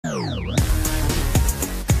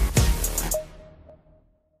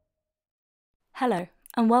Hello,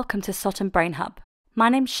 and welcome to Soton Brain Hub. My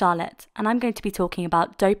name's Charlotte, and I'm going to be talking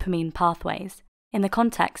about dopamine pathways in the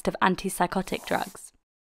context of antipsychotic drugs.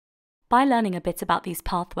 By learning a bit about these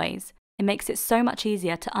pathways, it makes it so much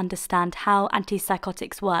easier to understand how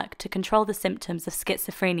antipsychotics work to control the symptoms of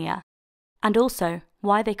schizophrenia, and also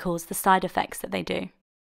why they cause the side effects that they do.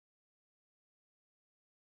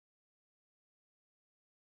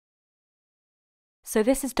 So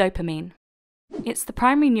this is dopamine. It's the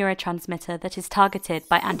primary neurotransmitter that is targeted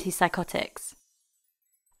by antipsychotics.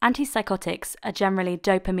 Antipsychotics are generally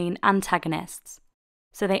dopamine antagonists,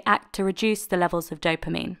 so they act to reduce the levels of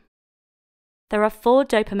dopamine. There are 4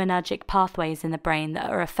 dopaminergic pathways in the brain that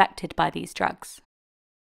are affected by these drugs.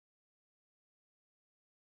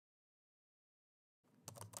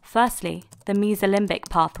 Firstly, the mesolimbic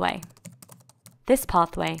pathway. This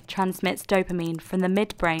pathway transmits dopamine from the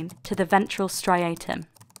midbrain to the ventral striatum.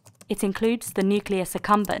 It includes the nucleus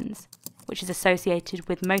accumbens, which is associated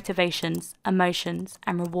with motivations, emotions,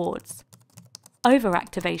 and rewards.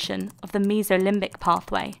 Overactivation of the mesolimbic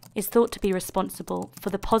pathway is thought to be responsible for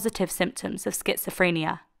the positive symptoms of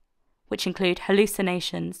schizophrenia, which include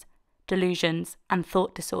hallucinations, delusions, and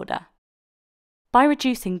thought disorder. By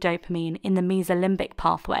reducing dopamine in the mesolimbic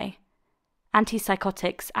pathway,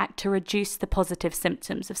 antipsychotics act to reduce the positive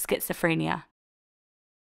symptoms of schizophrenia.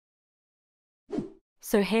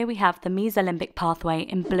 So here we have the mesolimbic pathway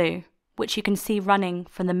in blue, which you can see running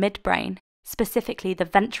from the midbrain, specifically the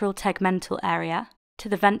ventral tegmental area, to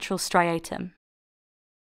the ventral striatum.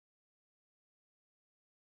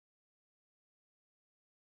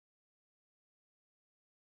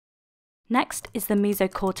 Next is the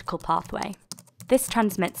mesocortical pathway. This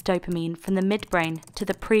transmits dopamine from the midbrain to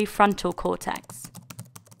the prefrontal cortex.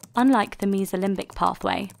 Unlike the mesolimbic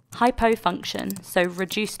pathway, hypofunction, so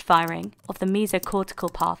reduced firing, of the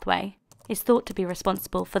mesocortical pathway is thought to be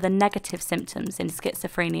responsible for the negative symptoms in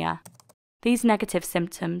schizophrenia. These negative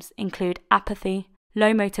symptoms include apathy,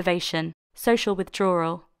 low motivation, social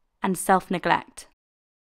withdrawal, and self-neglect.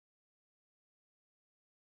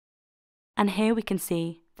 And here we can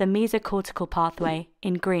see the mesocortical pathway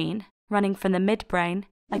in green, running from the midbrain,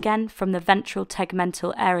 again from the ventral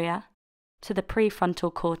tegmental area, to the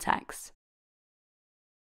prefrontal cortex.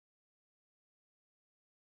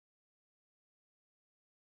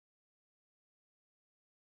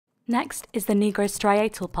 Next is the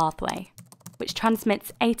nigrostriatal pathway, which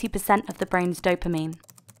transmits 80% of the brain's dopamine.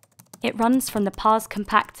 It runs from the pars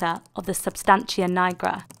compacta of the substantia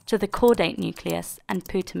nigra to the caudate nucleus and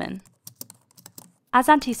putamen. As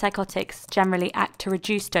antipsychotics generally act to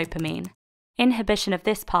reduce dopamine, inhibition of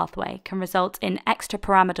this pathway can result in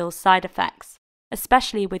extrapyramidal side effects,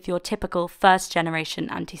 especially with your typical first-generation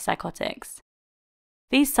antipsychotics.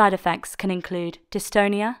 These side effects can include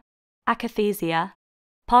dystonia, akathisia,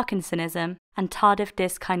 Parkinsonism, and tardive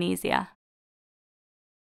dyskinesia.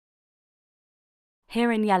 Here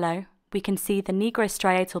in yellow, we can see the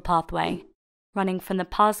nigrostriatal pathway running from the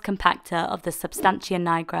pars compacta of the substantia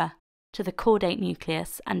nigra to the caudate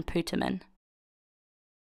nucleus and putamen.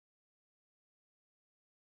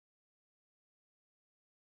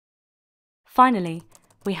 Finally,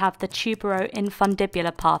 we have the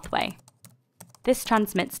tuberoinfundibular pathway. This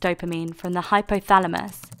transmits dopamine from the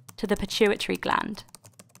hypothalamus to the pituitary gland.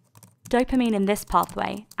 Dopamine in this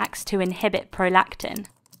pathway acts to inhibit prolactin.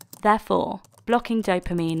 Therefore, blocking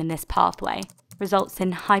dopamine in this pathway results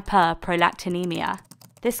in hyperprolactinemia.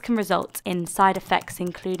 This can result in side effects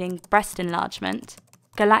including breast enlargement,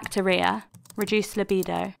 galactorrhea, reduced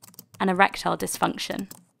libido, and erectile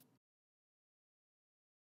dysfunction.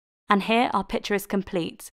 And here our picture is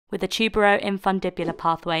complete with the tuberoinfundibular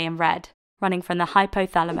pathway in red, running from the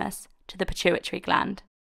hypothalamus to the pituitary gland.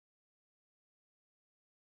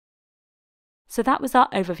 So that was our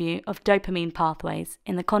overview of dopamine pathways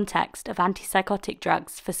in the context of antipsychotic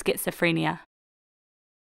drugs for schizophrenia.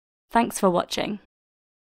 Thanks for watching.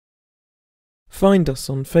 Find us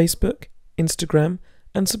on Facebook, Instagram,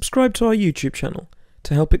 and subscribe to our YouTube channel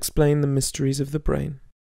to help explain the mysteries of the brain.